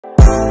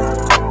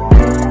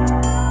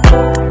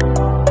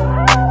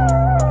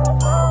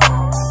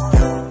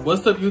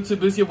What's up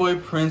YouTube, it's your boy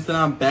Prince and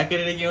I'm back at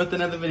it again with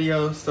another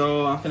video.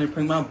 So I'm finna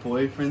prank my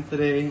boyfriend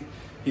today.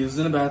 He's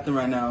in the bathroom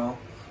right now.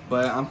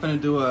 But I'm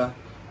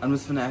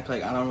just finna act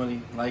like I don't really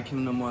like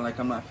him no more, like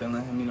I'm not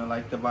feeling him, you know,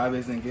 like the vibe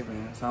isn't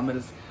giving. So I'm gonna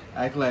just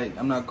act like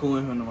I'm not cool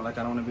with him no more, like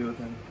I don't wanna be with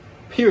him.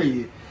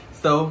 Period.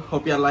 So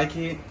hope y'all like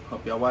it,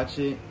 hope y'all watch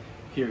it.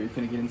 Period.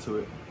 Finna get into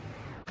it.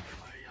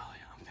 Alright y'all,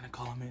 I'm gonna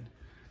call him in.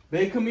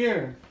 Babe, come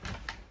here.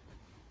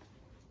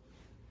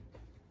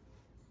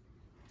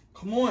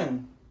 Come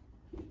on.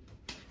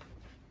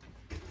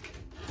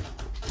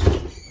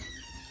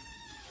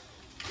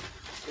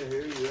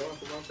 Here you go.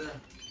 About that.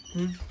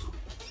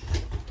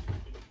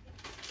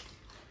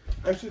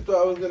 I actually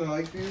thought I was gonna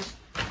like these,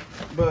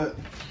 but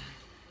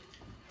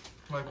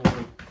like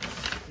what?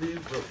 These,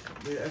 but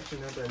they're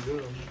actually not that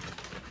good.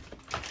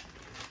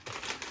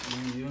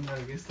 You don't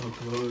gotta get so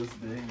close,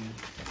 dang.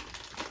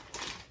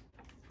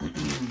 I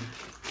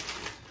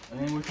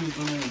ain't what you was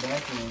doing in the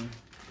bathroom.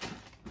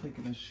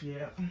 Taking a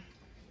shit.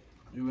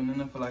 You been in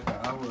there for like an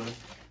hour.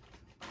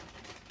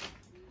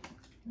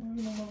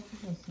 You know what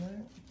I'm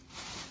saying?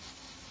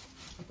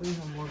 I thought you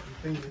had more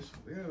fingers.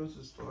 Yeah, it was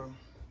just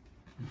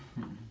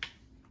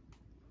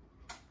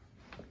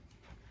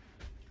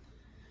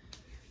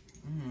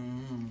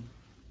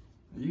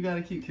You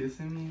gotta keep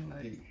kissing me,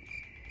 like.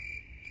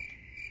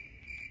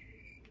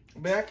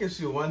 Man, I kiss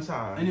you one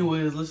time.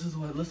 Anyways, let's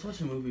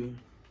watch a movie.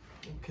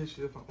 I'll kiss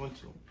you if I want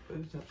to.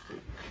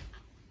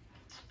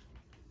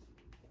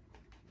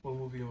 What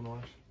movie you wanna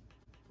watch?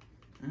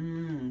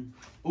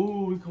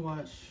 Ooh, we can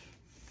watch.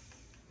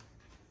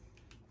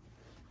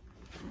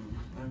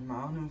 I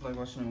don't even feel like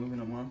watching a movie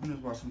no more. I'm gonna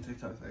just watch some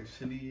TikToks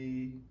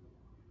actually.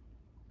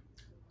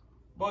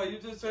 Boy, you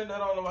just turned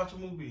that on to watch a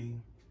movie.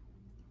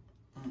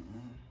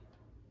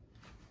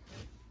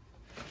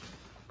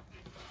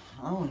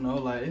 I don't know,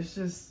 like it's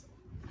just.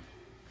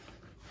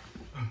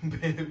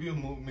 Babe, if you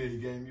move me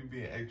again, you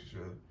being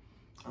extra.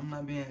 I'm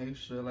not being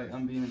extra, like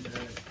I'm being bad.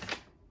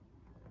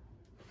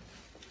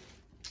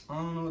 I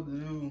don't know what to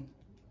do.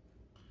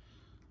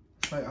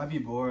 It's like I be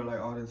bored like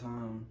all the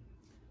time.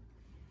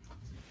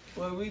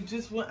 Well, we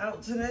just went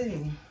out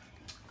today.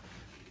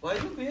 Why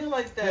you being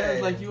like that? Yeah,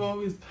 it's like you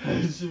always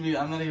touch me.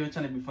 I'm not even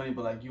trying to be funny,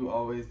 but like you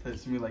always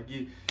touch me. Like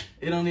I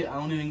don't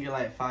even get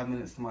like 5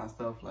 minutes to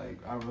myself.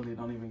 Like I really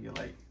don't even get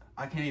like,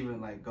 I can't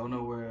even like go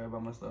nowhere by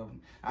myself.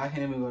 I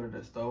can't even go to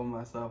the store by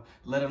myself,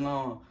 let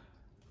alone.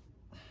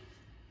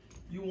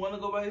 You want to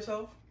go by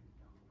yourself?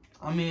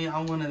 I mean,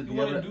 I want to be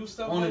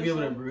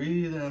able to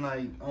breathe and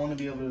like I want to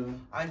be able to.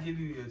 I give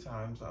you your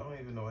time, so I don't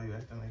even know why you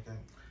acting like that.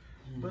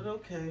 But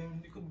okay,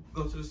 you could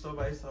go to the store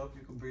by yourself.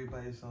 You could breathe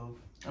by yourself.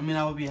 I mean,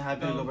 I would be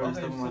happy to go by the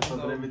store by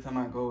myself, but every time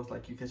I go, it's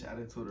like you catch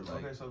attitude or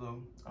like. Okay, so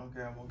though, I don't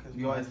care. I'm gonna catch.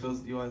 You always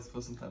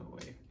feel some type of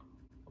way.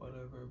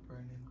 Whatever,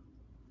 Brandon.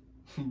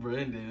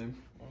 Brandon.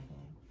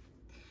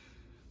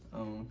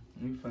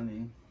 You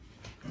funny.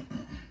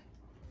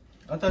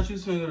 I thought you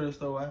was gonna go to the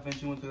store. Why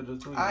haven't you went to the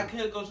store? I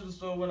can't go to the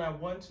store when I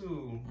want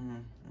to.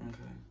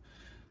 Okay.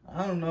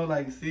 I don't know.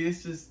 Like, see,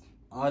 it's just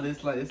all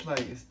this. Like,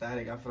 it's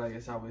static. I feel like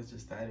it's always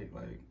just static.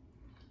 Like.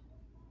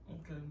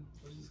 Okay.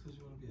 It's just because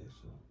you want to be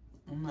extra.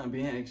 I'm not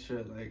being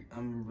extra. Like,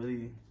 I'm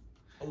really.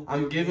 Oh,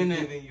 I'm giving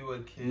you a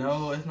kiss.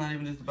 No, it's not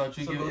even just about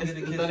you giving.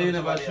 It's not even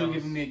about you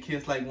giving me a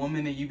kiss. Like 1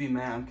 minute you be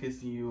mad I'm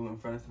kissing you in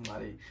front of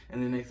somebody,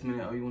 and the next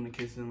minute you want to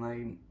kiss and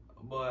like.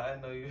 Boy, I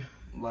know you.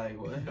 Like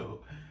what? Yo,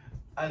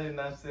 I did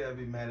not say I'd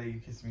be mad at you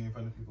kissing me in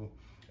front of people.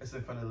 It's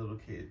in front of little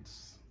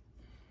kids.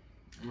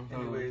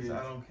 Anyways,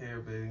 I don't care,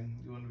 babe.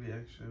 You want to be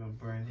extra,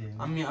 Brandon.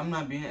 I mean, I'm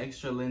not being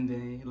extra,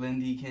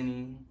 Lindy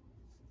Kenny.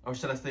 Or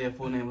should I say a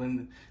full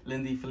name?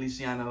 Lindy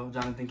Feliciano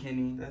Jonathan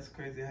Kenny. That's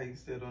crazy how you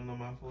still don't know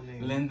my full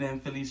name. Lyndon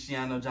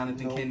Feliciano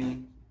Jonathan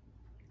Kenny.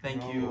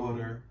 Thank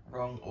you.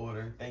 Wrong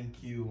order.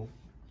 Thank you.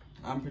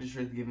 I'm pretty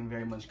sure it's giving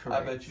very much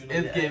correct. I bet you know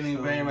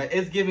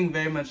It's giving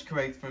very much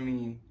correct for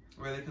me.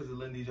 Really? Because of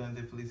Lindy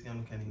Jonathan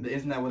Feliciano Kenny.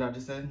 Isn't that what I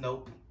just said?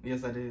 Nope.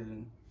 Yes, I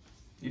did.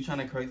 You trying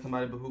to correct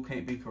somebody, but who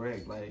can't be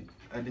correct? Like,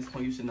 at this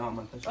point, you should know I'm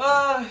not touching.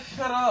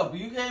 Shut up.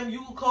 You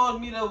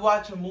called me to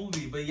watch a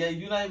movie, but yeah,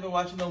 you're not even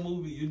watching no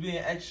movie. You're being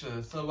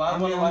extra. So why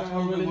want to watch a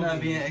movie? I'm really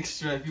not being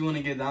extra. If you want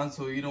to get down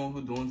to it, you don't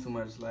who doing too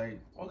much. Like,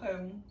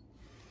 okay.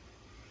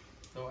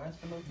 Don't ask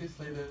for no kiss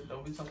later.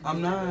 Don't be talking.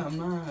 I'm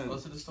not. Go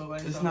to the store by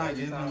yourself. It's not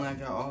giving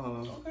like at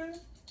all. Okay.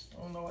 I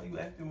don't know why you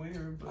acting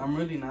weird, but I'm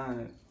really not.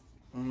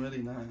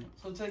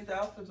 So take the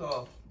outfits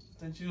off,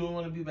 since you don't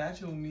want to be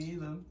matching with me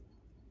either.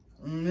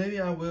 Maybe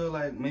I will.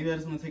 Like, maybe I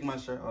just want to take my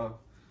shirt off.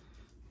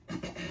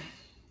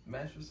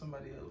 Match with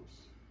somebody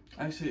else.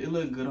 Actually, it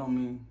looked good on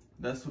me.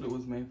 That's what it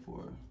was made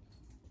for.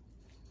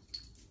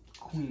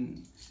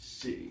 Queen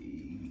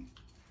shade.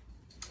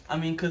 I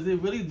mean, cause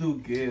it really do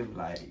give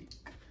like.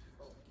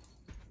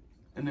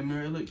 In the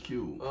mirror, it look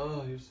cute.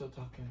 Oh, you're still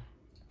talking.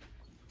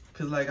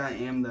 Cause like I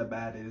am the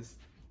baddest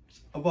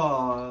of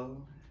all.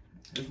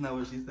 Isn't that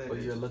what she said?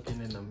 But you're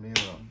looking in the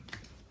mirror.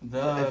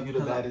 If you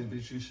the baddest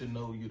bitch, you should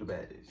know you the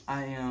baddest.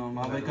 I am.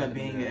 I wake up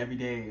being it every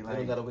day. Like,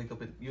 you don't gotta wake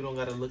up. You don't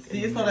gotta look.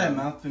 See, it's all that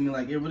mouth to me.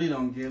 Like, it really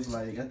don't give.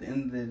 Like, at the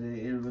end of the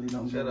day, it really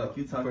don't give. Up. Like,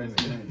 you talking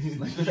too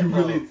much. Like, you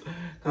really.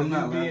 I'm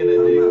not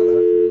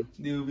laughing.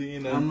 You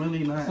being a. I'm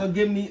really not. So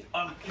give me.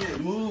 Okay,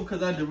 move,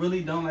 cause I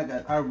really don't like.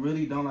 I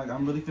really don't like.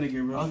 I'm really finna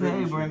get real.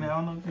 Okay, Brandon. I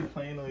don't know if you're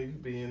playing or you're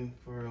being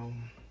for real.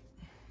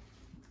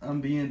 I'm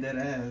being dead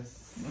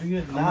ass. No,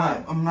 you're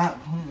not. I'm not.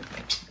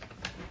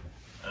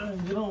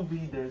 You don't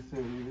be that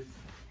serious.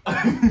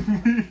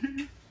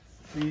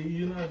 See,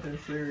 you're not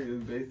that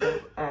serious, babe. Stop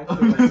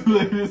acting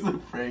like it's a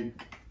prank.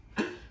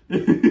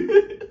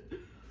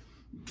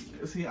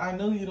 See, I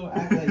know you don't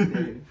act like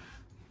that.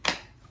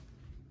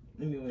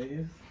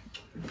 Anyways,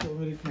 it's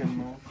over the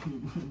camera.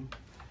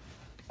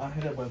 I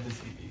hit it above the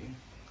TV.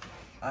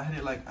 I hit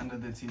it like under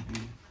the TV.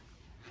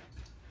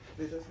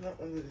 Babe, that's not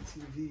under the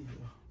TV.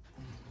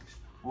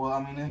 Well, I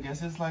mean, I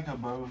guess it's like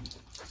above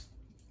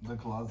the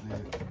closet.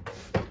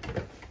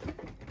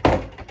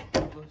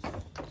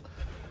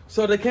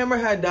 So the camera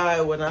had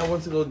died when I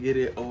went to go get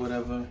it or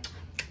whatever.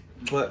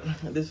 But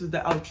this is the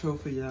outro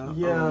for y'all.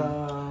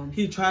 Yeah.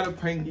 He tried to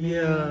prank me.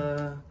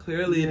 Yeah.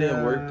 Clearly it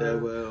didn't work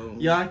that well.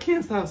 Yeah, I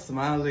can't stop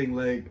smiling.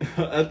 Like,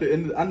 at the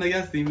end, I know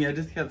y'all see me, I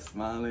just kept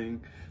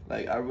smiling.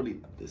 Like, I really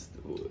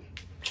understood.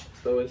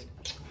 So it's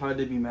hard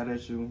to be mad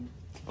at you.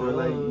 Or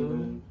like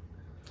even.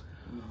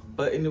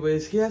 But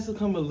anyways, he has to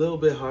come a little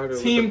bit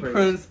harder. Team with the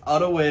Prince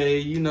all the way,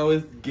 you know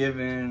it's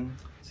given.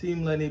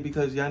 Team Lenny,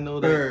 because y'all know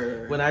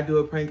that when I do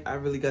a prank, I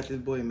really got this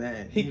boy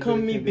mad. He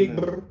come really me big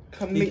brr.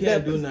 He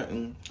can't do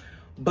nothing.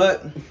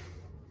 But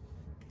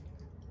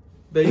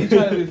you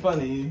trying to be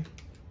funny.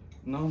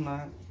 No, I'm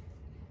not.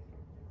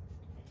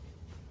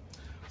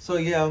 So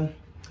yeah,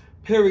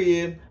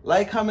 period.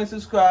 Like, comment,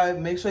 subscribe.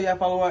 Make sure y'all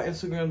follow our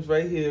Instagrams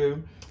right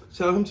here.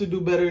 Tell him to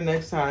do better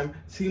next time.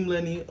 Team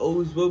Lenny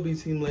always will be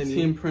Team Lenny.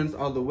 Team Prince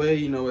all the way,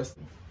 you know it's.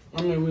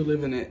 I mean, we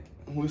live in it.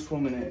 We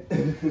swim in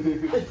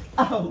it.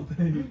 Ow,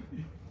 baby.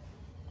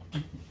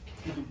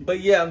 But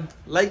yeah,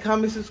 like,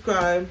 comment,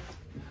 subscribe.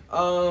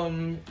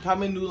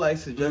 Comment new like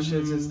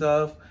suggestions and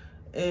stuff,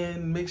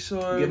 and make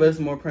sure give us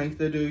more pranks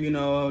to do. You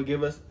know,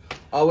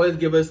 always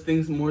give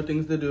us more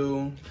things to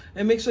do,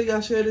 and make sure y'all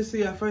share this to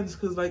your friends.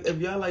 Cause like if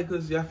y'all like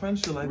us, your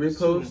friends should like us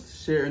too.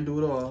 Repost, share, and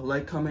do it all.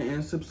 Like, comment,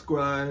 and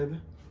subscribe.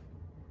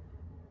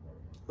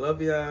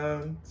 Love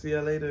y'all. See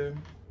y'all later.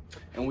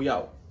 And we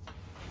out.